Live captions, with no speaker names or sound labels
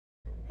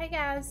Hey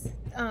guys,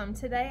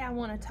 today I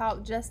want to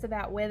talk just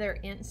about weather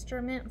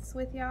instruments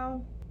with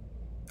y'all.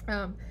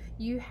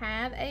 You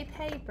have a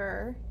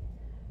paper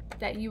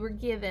that you were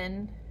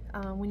given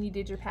when you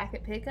did your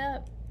packet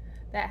pickup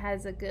that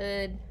has a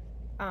good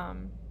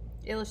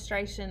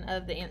illustration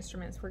of the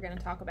instruments we're going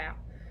to talk about.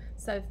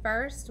 So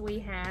first we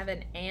have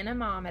an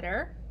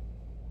anemometer.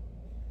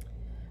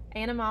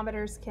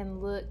 Anemometers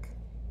can look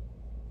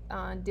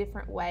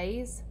different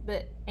ways,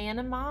 but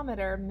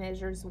anemometer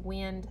measures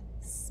wind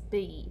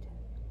speed.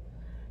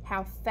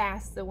 How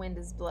fast the wind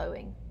is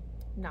blowing,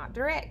 not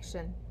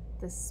direction,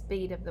 the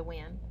speed of the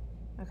wind.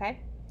 Okay,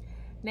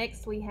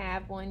 next we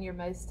have one you're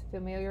most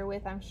familiar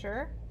with, I'm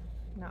sure.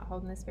 I'm not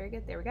holding this very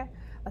good. There we go.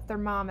 A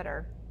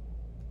thermometer.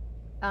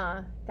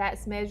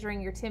 That's measuring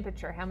your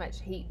temperature, how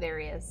much heat there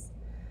is.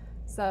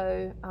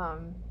 So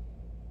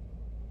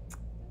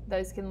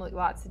those can look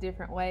lots of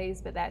different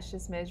ways, but that's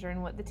just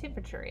measuring what the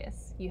temperature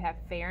is. You have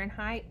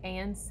Fahrenheit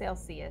and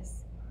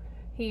Celsius.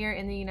 Here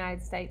in the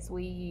United States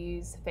we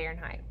use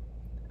Fahrenheit.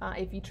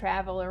 If you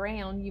travel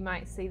around, you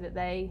might see that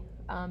they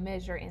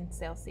measure in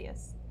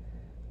Celsius.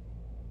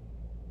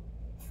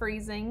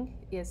 Freezing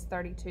is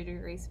 32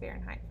 degrees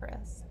Fahrenheit for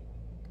us.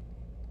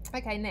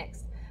 Okay,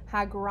 next,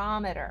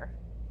 hygrometer.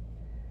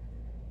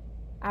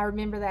 I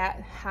remember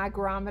that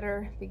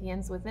hygrometer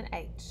begins with an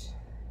H,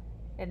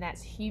 and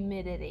that's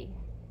humidity.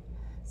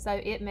 So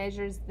it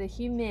measures the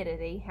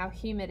humidity, how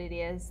humid it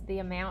is, the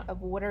amount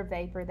of water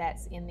vapor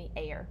that's in the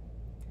air.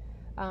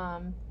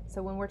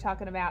 So when we're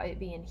talking about it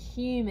being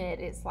humid,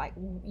 it's like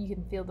you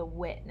can feel the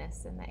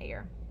wetness in the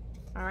air.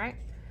 All right,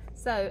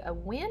 so a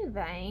wind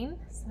vane,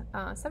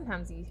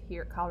 sometimes you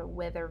hear it called a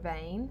weather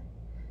vane,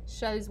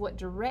 shows what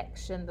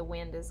direction the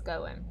wind is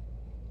going.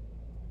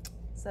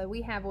 So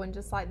we have one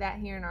just like that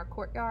here in our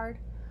courtyard,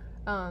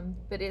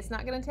 but it's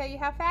not going to tell you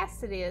how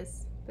fast it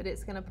is, but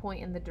it's going to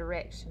point in the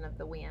direction of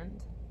the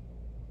wind,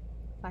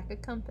 like a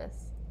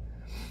compass.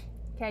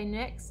 Okay,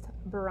 next,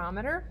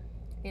 barometer.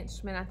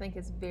 Instrument I think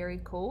is very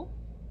cool.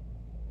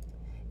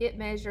 It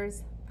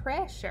measures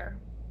pressure.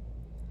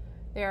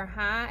 There are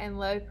high and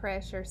low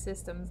pressure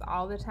systems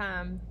all the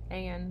time,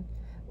 and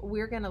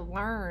we're going to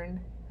learn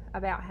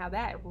about how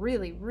that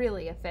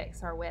really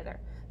affects our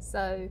weather.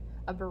 So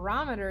a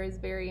barometer is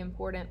very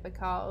important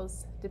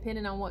because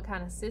depending on what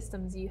kind of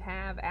systems you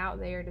have out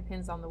there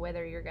depends on the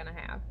weather you're going to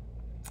have.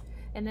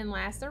 And then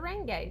last, a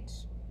rain gauge,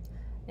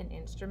 an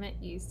instrument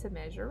used to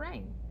measure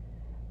rain.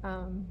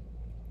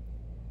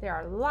 There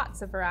are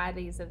lots of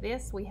varieties of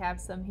this. We have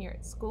some here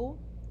at school.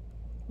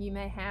 You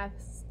may have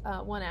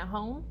one at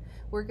home.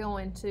 We're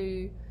going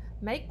to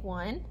make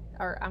one,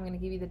 or I'm going to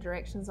give you the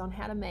directions on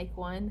how to make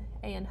one,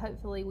 and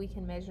hopefully we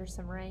can measure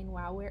some rain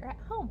while we're at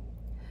home.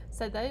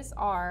 So those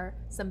are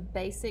some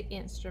basic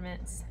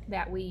instruments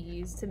that we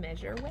use to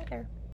measure weather.